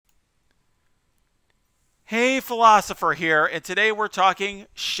Hey, Philosopher here, and today we're talking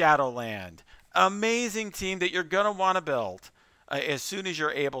Shadowland. Amazing team that you're going to want to build as soon as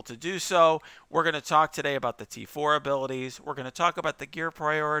you're able to do so. We're going to talk today about the T4 abilities. We're going to talk about the gear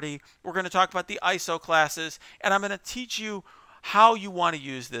priority. We're going to talk about the ISO classes, and I'm going to teach you how you want to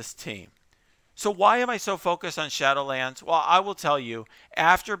use this team. So why am I so focused on Shadowlands? Well, I will tell you,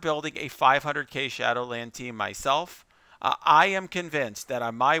 after building a 500k Shadowland team myself, I am convinced that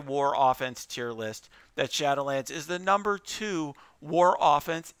on my war offense tier list, that Shadowlands is the #2 war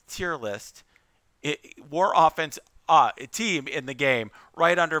offense tier list, war offense team in the game,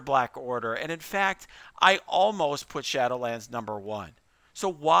 right under Black Order. And in fact, I almost put Shadowlands #1. So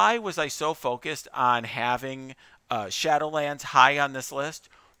why was I so focused on having Shadowlands high on this list?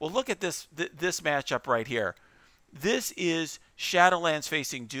 Well, look at this matchup right here. This is Shadowlands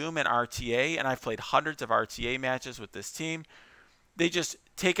facing Doom and RTA, and I've played hundreds of RTA matches with this team. They just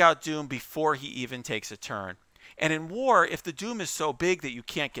take out Doom before he even takes a turn. And in War, if the Doom is so big that you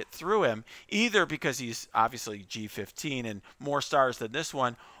can't get through him, either because he's obviously G15 and more stars than this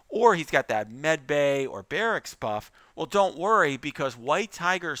one, or he's got that Medbay or Barracks buff, well, don't worry, because White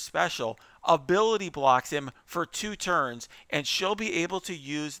Tiger's special ability blocks him for 2 turns, and she'll be able to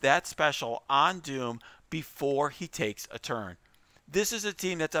use that special on Doom before he takes a turn. This is a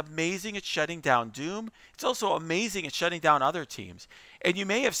team that's amazing at shutting down Doom. It's also amazing at shutting down other teams. And you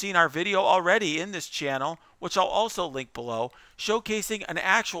may have seen our video already in this channel, which I'll also link below, showcasing an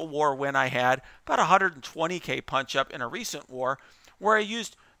actual war win I had, about 120k punch up in a recent war, where I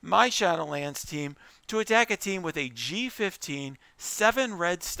used my Shadowlands team to attack a team with a G15 7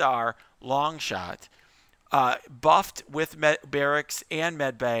 red star long shot, buffed with Barracks and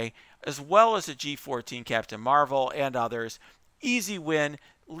Medbay, as well as a G14 Captain Marvel and others. Easy win.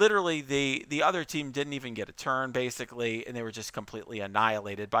 Literally, the other team didn't even get a turn, basically, and they were just completely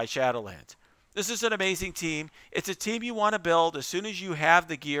annihilated by Shadowlands. This is an amazing team. It's a team you want to build as soon as you have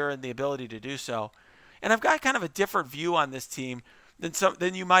the gear and the ability to do so. And I've got kind of a different view on this team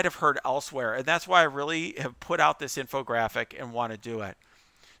than you might have heard elsewhere, and that's why I really have put out this infographic and want to do it.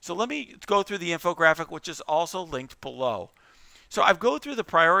 So let me go through the infographic, which is also linked below. So I've go through the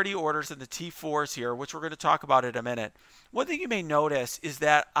priority orders and the T4s here, which we're going to talk about in a minute. One thing you may notice is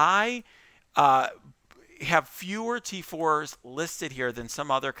that I have fewer T4s listed here than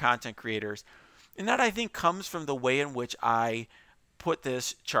some other content creators. And that, I think, comes from the way in which I put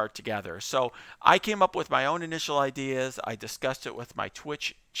this chart together. So I came up with my own initial ideas. I discussed it with my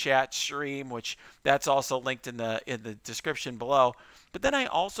Twitch chat stream, which that's also linked in the description below. But then I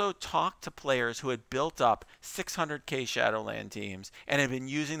also talked to players who had built up 600k Shadowland teams and had been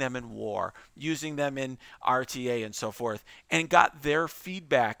using them in War, using them in RTA and so forth, and got their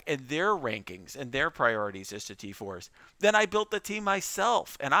feedback and their rankings and their priorities as to T4s. Then I built the team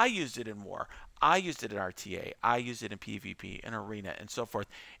myself, and I used it in War. I used it in RTA. I used it in PvP, in Arena, and so forth.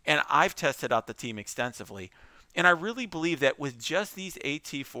 And I've tested out the team extensively. And I really believe that with just these 8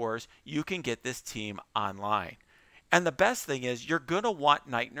 T4s, you can get this team online. And the best thing is you're going to want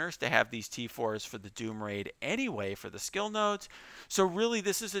Night Nurse to have these T4s for the Doom Raid anyway for the skill nodes. So really,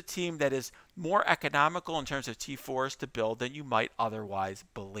 this is a team that is more economical in terms of T4s to build than you might otherwise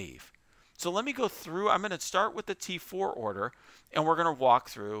believe. So let me go through. I'm going to start with the T4 order, and we're going to walk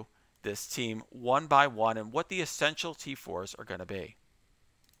through this team one by one and what the essential T4s are going to be.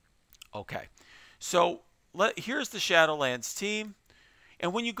 Okay, so here's the Shadowlands team.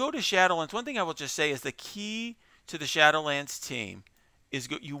 And when you go to Shadowlands, one thing I will just say is the key to the Shadowlands team is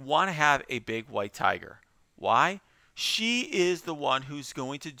you want to have a big White Tiger. Why? She is the one who's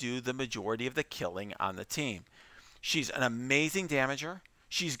going to do the majority of the killing on the team. She's an amazing damager.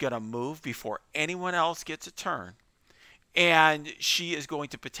 She's going to move before anyone else gets a turn. And she is going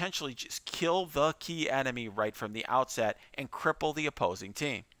to potentially just kill the key enemy right from the outset and cripple the opposing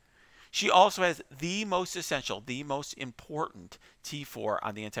team. She also has the most essential, the most important T4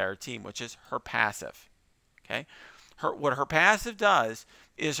 on the entire team, which is her passive. Okay, what her passive does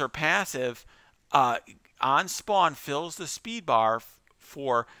is her passive on spawn fills the speed bar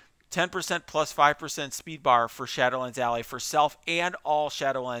for 10% plus 5% speed bar for Shadowlands ally for self and all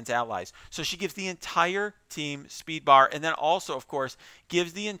Shadowlands allies. So she gives the entire team speed bar, and then also, of course,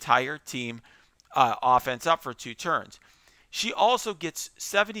 gives the entire team offense up for 2 turns. She also gets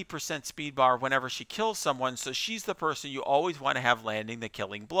 70% speed bar whenever she kills someone, so she's the person you always want to have landing the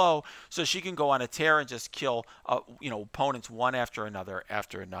killing blow, so she can go on a tear and just kill opponents one after another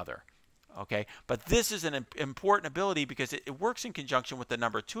after another. Okay, but this is an important ability because it works in conjunction with the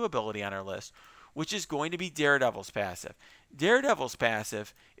 #2 ability on our list, which is going to be Daredevil's passive. Daredevil's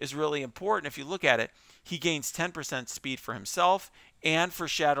passive is really important. If you look at it, he gains 10% speed for himself and for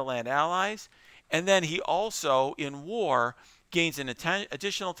Shadowland allies. And then he also, in war, gains an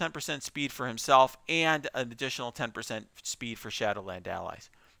additional 10% speed for himself and an additional 10% speed for Shadowland allies.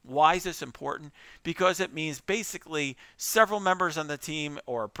 Why is this important? Because it means basically several members on the team,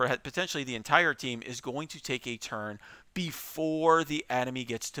 or potentially the entire team, is going to take a turn before the enemy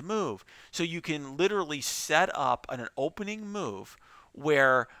gets to move. So you can literally set up an opening move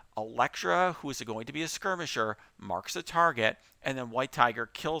where Electra, who is going to be a skirmisher, marks a target, and then White Tiger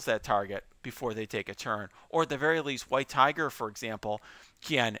kills that target before they take a turn. Or at the very least, White Tiger, for example,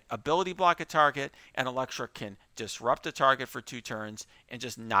 can ability block a target, and Electra can disrupt a target for 2 turns and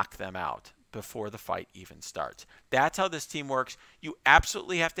just knock them out before the fight even starts. That's how this team works. You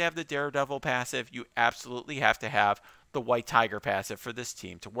absolutely have to have the Daredevil passive. You absolutely have to have the White Tiger passive for this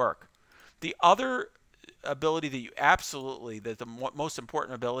team to work. The other ability that you absolutely, that the most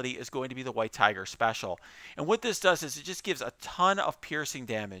important ability is going to be the White Tiger special. And what this does is it just gives a ton of piercing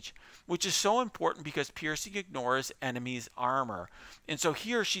damage, which is so important because piercing ignores enemies' armor. And so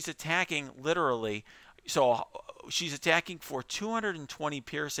here she's attacking literally, so she's attacking for 220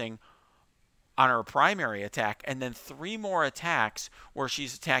 piercing on her primary attack, and then 3 more attacks where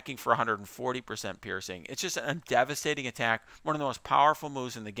she's attacking for 140% piercing. It's just a devastating attack, one of the most powerful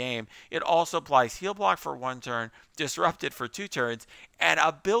moves in the game. It also applies heal block for 1 turn, disrupted for 2 turns, and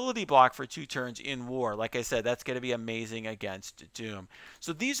ability block for 2 turns in war. Like I said, that's going to be amazing against Doom.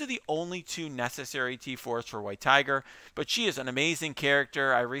 So these are the only 2 necessary T4s for White Tiger, but she is an amazing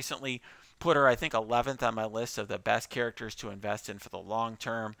character. I recently put her, I think, 11th on my list of the best characters to invest in for the long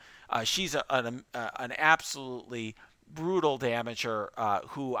term. She's an absolutely brutal damager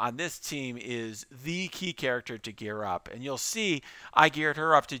who on this team is the key character to gear up. And you'll see I geared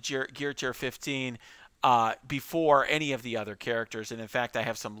her up to gear tier 15 before any of the other characters. And in fact, I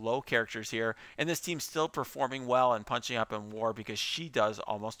have some low characters here. And this team's still performing well and punching up in war because she does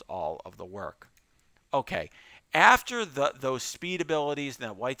almost all of the work. Okay. After those speed abilities and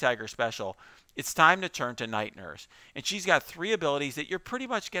that White Tiger special, it's time to turn to Night Nurse. And she's got 3 abilities that you're pretty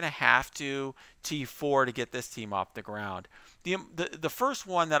much going to have to T4 to get this team off the ground. The first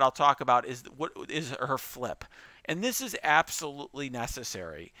one that I'll talk about is what is her flip. And this is absolutely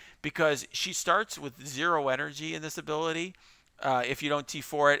necessary because she starts with 0 energy in this ability. If you don't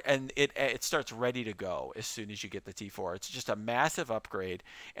T4 it, and it starts ready to go as soon as you get the T4. It's just a massive upgrade.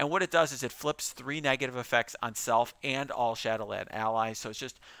 And what it does is it flips 3 negative effects on self and all Shadowland allies. So it's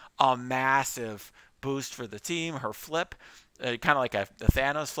just a massive boost for the team. Her flip, kind of like a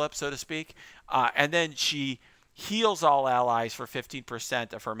Thanos flip, so to speak. And then she heals all allies for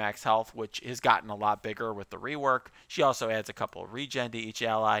 15% of her max health, which has gotten a lot bigger with the rework. She also adds a couple of regen to each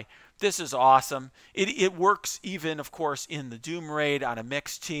ally. This is awesome. It works even, of course, in the Doom raid on a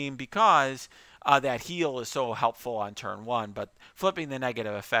mixed team because that heal is so helpful on turn 1. But flipping the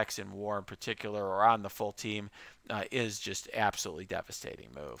negative effects in war in particular or on the full team is just absolutely devastating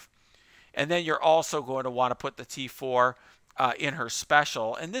move. And then you're also going to want to put the T4 in her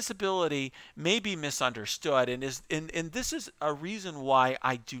special, and this ability may be misunderstood, and this is a reason why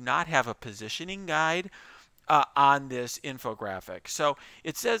I do not have a positioning guide on this infographic. So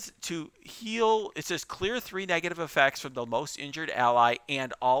it says to heal, it says clear 3 negative effects from the most injured ally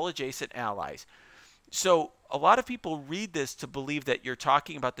and all adjacent allies. So a lot of people read this to believe that you're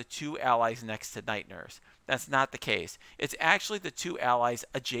talking about the 2 allies next to Night Nurse. That's not the case. It's actually the 2 allies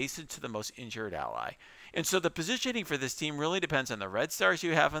adjacent to the most injured ally. And so the positioning for this team really depends on the red stars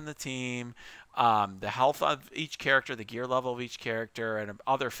you have on the team, the health of each character, the gear level of each character, and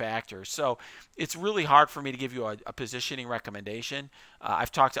other factors. So it's really hard for me to give you a positioning recommendation.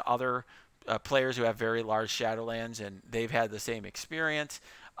 I've talked to other players who have very large Shadowlands, and they've had the same experience.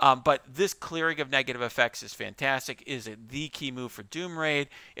 But this clearing of negative effects is fantastic. Is it the key move for Doom Raid?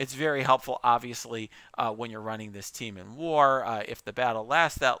 It's very helpful, obviously, when you're running this team in war, if the battle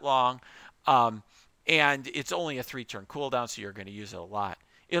lasts that long. And it's only a 3-turn cooldown, so you're going to use it a lot.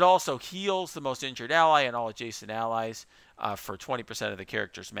 It also heals the most injured ally and all adjacent allies for 20% of the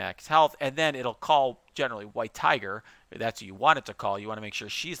character's max health. And then it'll call generally White Tiger. That's what you want it to call. You want to make sure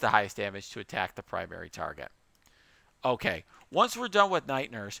she's the highest damage to attack the primary target. Okay, once we're done with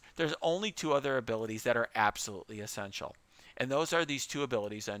Night Nurse, there's only 2 other abilities that are absolutely essential. And those are these 2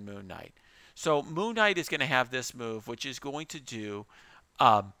 abilities on Moon Knight. So Moon Knight is going to have this move, which is going to do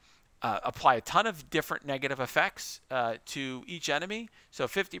apply a ton of different negative effects to each enemy. So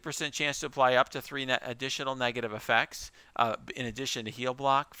 50% chance to apply up to 3 additional negative effects in addition to heal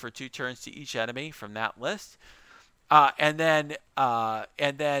block for 2 turns to each enemy from that list. And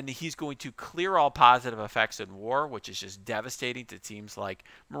then he's going to clear all positive effects in war, which is just devastating to teams like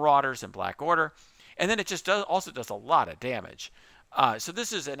Marauders and Black Order. And then it just also does a lot of damage. So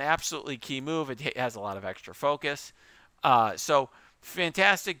this is an absolutely key move. It has a lot of extra focus. So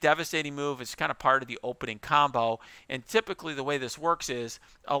fantastic, devastating move. It's kind of part of the opening combo. And typically the way this works is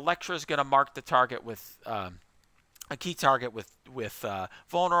Electra is going to mark the target with a key target with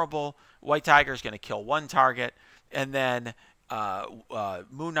vulnerable. White Tiger is going to kill one target, and then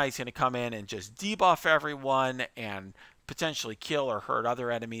Moon Knight's going to come in and just debuff everyone and potentially kill or hurt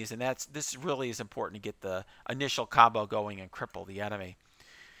other enemies. And this really is important to get the initial combo going and cripple the enemy.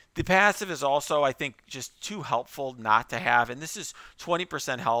 The passive is also, I think, just too helpful not to have. And this is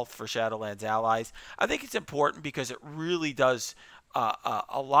 20% health for Shadowland's allies. I think it's important because it really does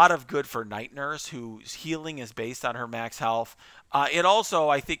a lot of good for Night Nurse, whose healing is based on her max health. It also,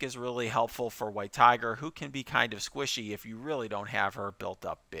 I think, is really helpful for White Tiger, who can be kind of squishy if you really don't have her built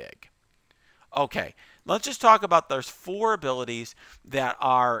up big. Okay, let's just talk about those 4 abilities that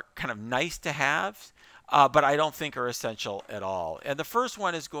are kind of nice to have, but I don't think are essential at all. And the first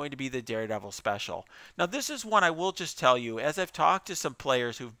one is going to be the Daredevil Special. Now, this is one I will just tell you, as I've talked to some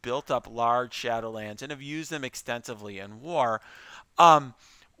players who've built up large Shadowlands and have used them extensively in war,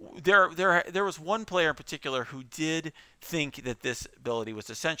 there was one player in particular who did think that this ability was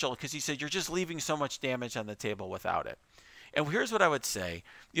essential because he said, you're just leaving so much damage on the table without it. And here's what I would say.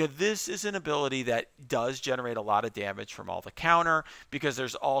 This is an ability that does generate a lot of damage from all the counter, because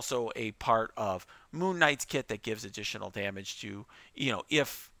there's also a part of Moon Knight's kit that gives additional damage to,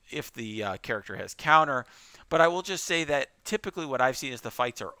 if the character has counter. But I will just say that typically what I've seen is the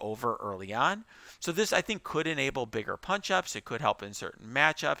fights are over early on. So this, I think, could enable bigger punch-ups. It could help in certain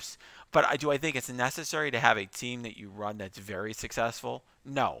matchups. But I think it's necessary to have a team that you run that's very successful?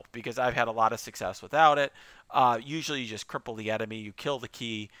 No, because I've had a lot of success without it. Usually you just cripple the enemy, you kill the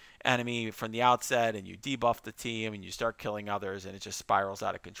key enemy from the outset, and you debuff the team, and you start killing others, and it just spirals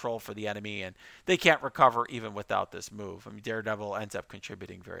out of control for the enemy, and they can't recover even without this move. I mean, Daredevil ends up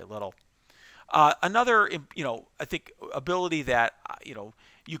contributing very little. Another, I think ability that,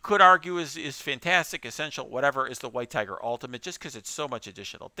 you could argue is fantastic, essential, whatever, is the White Tiger Ultimate, just because it's so much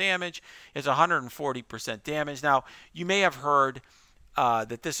additional damage. It's 140% damage. Now, you may have heard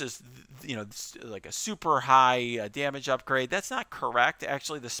that this is, like a super high damage upgrade. That's not correct.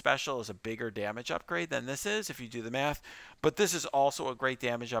 Actually, the special is a bigger damage upgrade than this is, if you do the math. But this is also a great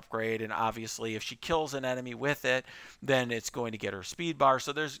damage upgrade, and obviously, if she kills an enemy with it, then it's going to get her speed bar.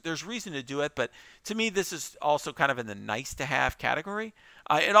 So there's reason to do it, but to me, this is also kind of in the nice-to-have category.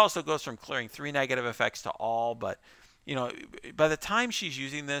 It also goes from clearing 3 negative effects to all, but by the time she's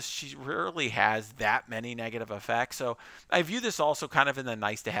using this, she rarely has that many negative effects. So I view this also kind of in the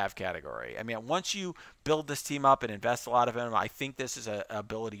nice to have category. I mean, once you build this team up and invest a lot of them, I think this is an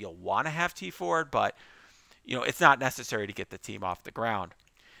ability you'll want to have T4'd, but it's not necessary to get the team off the ground.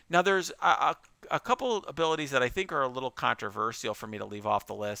 Now, there's a couple abilities that I think are a little controversial for me to leave off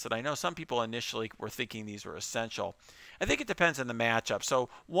the list, and I know some people initially were thinking these were essential. I think it depends on the matchup. So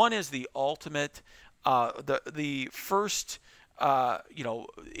one is the ultimate. The first,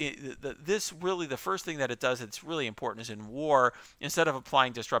 this really, the first thing that it does that's really important is in war, instead of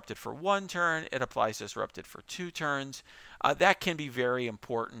applying Disrupted for 1 turn, it applies Disrupted for 2 turns. That can be very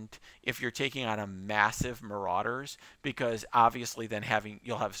important if you're taking on a massive Marauders, because obviously then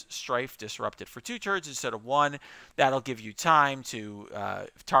you'll have Strife disrupted for 2 turns instead of 1. That'll give you time to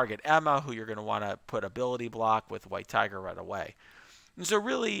target Emma, who you're going to want to put ability block with White Tiger right away. And so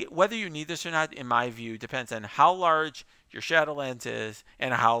really, whether you need this or not, in my view, depends on how large your Shadowlands is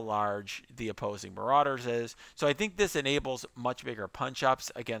and how large the opposing Marauders is. So I think this enables much bigger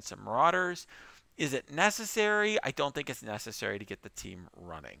punch-ups against the Marauders. Is it necessary? I don't think it's necessary to get the team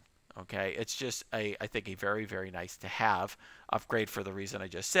running. Okay, it's just, I think, a very, very nice to have upgrade for the reason I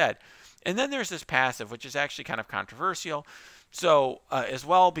just said. And then there's this passive, which is actually kind of controversial. So as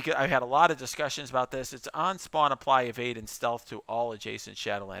well, because I've had a lot of discussions about this, it's on spawn, apply, evade, and stealth to all adjacent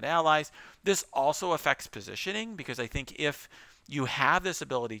Shadowland allies. This also affects positioning, because I think if you have this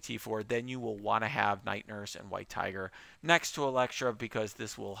ability T4, then you will want to have Night Nurse and White Tiger next to Electra, because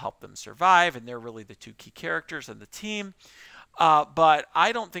this will help them survive, and they're really the 2 key characters in the team. But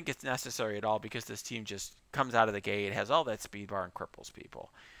I don't think it's necessary at all, because this team just comes out of the gate, has all that speed bar, and cripples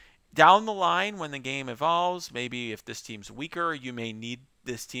people. Down the line, when the game evolves, maybe if this team's weaker, you may need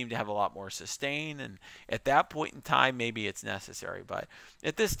this team to have a lot more sustain, and at that point in time, maybe it's necessary. But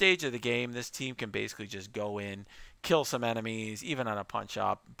at this stage of the game, this team can basically just go in, kill some enemies, even on a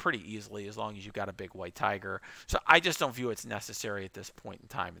punch-up, pretty easily, as long as you've got a big White Tiger. So I just don't view it's necessary at this point in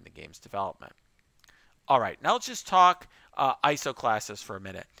time in the game's development. All right, now let's just talk ISO classes for a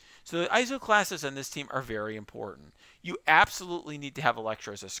minute. So the ISO classes on this team are very important. You absolutely need to have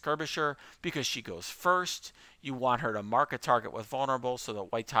Electra as a skirmisher because she goes first. You want her to mark a target with vulnerable so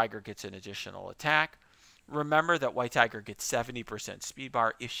that White Tiger gets an additional attack. Remember that White Tiger gets 70% speed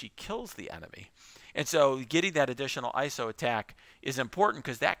bar if she kills the enemy. And so getting that additional ISO attack is important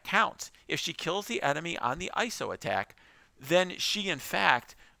because that counts. If she kills the enemy on the ISO attack, then she in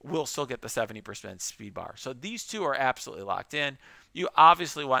fact will still get the 70% speed bar. So these two are absolutely locked in. You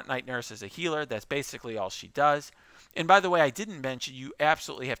obviously want Night Nurse as a healer. That's basically all she does. And by the way, I didn't mention you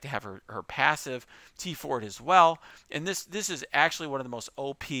absolutely have to have her passive T-Fort as well. And this is actually one of the most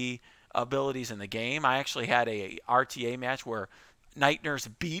OP abilities in the game. I actually had a RTA match where Night Nurse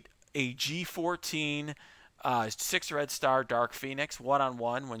beat a G14 6 red star Dark Phoenix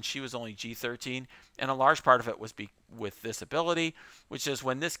one-on-one when she was only G13, and a large part of it was with this ability, which is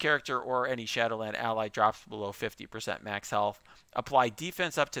when this character or any Shadowland ally drops below 50% max health, apply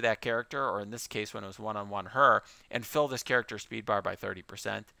defense up to that character, or in this case when it was one-on-one her, and fill this character's speed bar by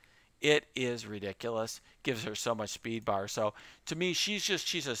 30%. It is ridiculous. Gives her so much speed bar. So to me, she's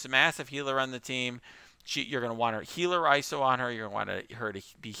a massive healer on the team. You're going to want her healer ISO on her. You're going to want her to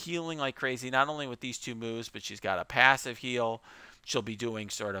be healing like crazy, not only with these two moves, but she's got a passive heal. She'll be doing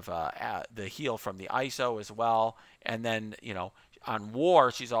sort of the heal from the ISO as well. And then, on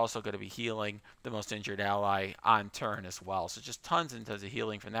war, she's also going to be healing the most injured ally on turn as well. So just tons and tons of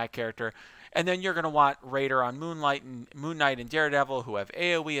healing from that character. And then you're going to want Raider on Moon Knight and Daredevil, who have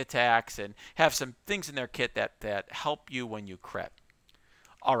AoE attacks and have some things in their kit that help you when you crit.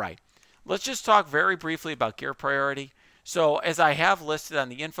 All right. Let's just talk very briefly about gear priority. So as I have listed on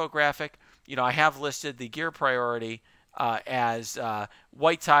the infographic, I have listed the gear priority as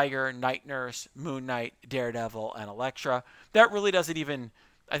White Tiger, Night Nurse, Moon Knight, Daredevil, and Elektra. That really doesn't even,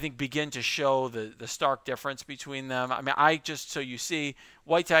 I think, begin to show the stark difference between them. I mean, so you see,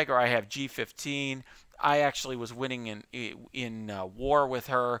 White Tiger, I have G15. I actually was winning in war with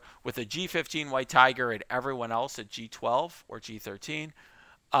her with a G15 White Tiger and everyone else at G12 or G13.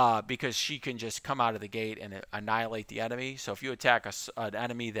 Because she can just come out of the gate and annihilate the enemy. So if you attack an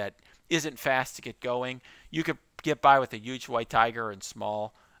enemy that isn't fast to get going, you could get by with a huge White Tiger and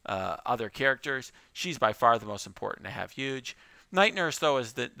small other characters. She's by far the most important to have huge. Night Nurse, though,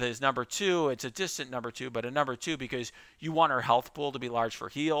 is number 2. It's a distant number 2, but a number 2 because you want her health pool to be large for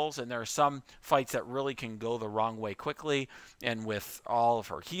heals, and there are some fights that really can go the wrong way quickly, and with all of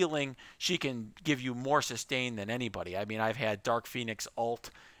her healing, she can give you more sustain than anybody. I mean, I've had Dark Phoenix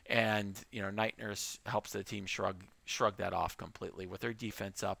ult, and Night Nurse helps the team shrug that off completely with her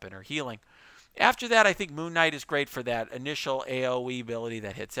defense up and her healing. After that, I think Moon Knight is great for that initial AoE ability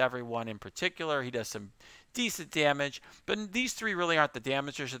that hits everyone. In particular, he does some decent damage, but these three really aren't the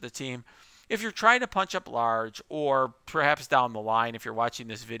damagers of the team. If you're trying to punch up large, or perhaps down the line, if you're watching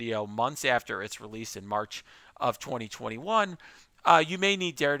this video months after its release in March of 2021, you may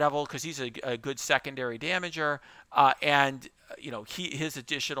need Daredevil because he's a good secondary damager, and his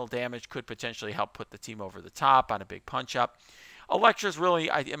additional damage could potentially help put the team over the top on a big punch up. Elektra's really,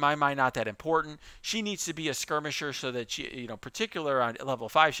 in my mind, not that important. She needs to be a skirmisher so that she, particular on level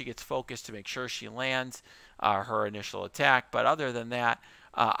 5, she gets focused to make sure she lands her initial attack. But other than that,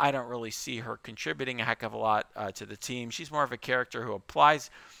 I don't really see her contributing a heck of a lot to the team. She's more of a character who applies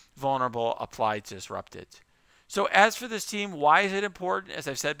vulnerable, applies disrupted. So as for this team, why is it important? As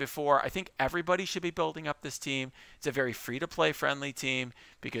I've said before, I think everybody should be building up this team. It's a very free-to-play friendly team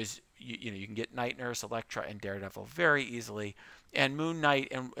because you can get Night Nurse, Elektra, and Daredevil very easily. And Moon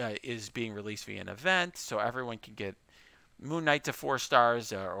Knight is being released via an event, so everyone can get Moon Knight to 4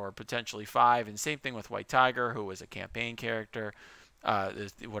 stars or potentially 5. And same thing with White Tiger, who was a campaign character,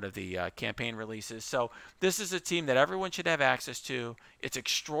 one of the campaign releases. So this is a team that everyone should have access to. It's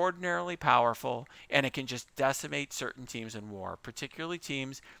extraordinarily powerful, and it can just decimate certain teams in war, particularly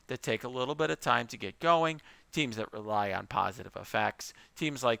teams that take a little bit of time to get going, teams that rely on positive effects,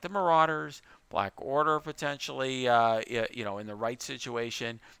 teams like the Marauders, Black Order potentially, in the right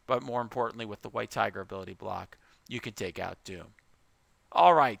situation, but more importantly with the White Tiger ability block, you can take out Doom.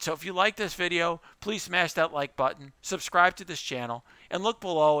 All right, so if you like this video, please smash that like button, subscribe to this channel, and look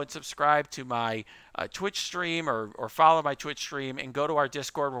below and subscribe to my Twitch stream or follow my Twitch stream and go to our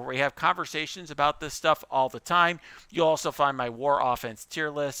Discord where we have conversations about this stuff all the time. You'll also find my War Offense tier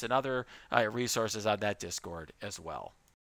list and other resources on that Discord as well.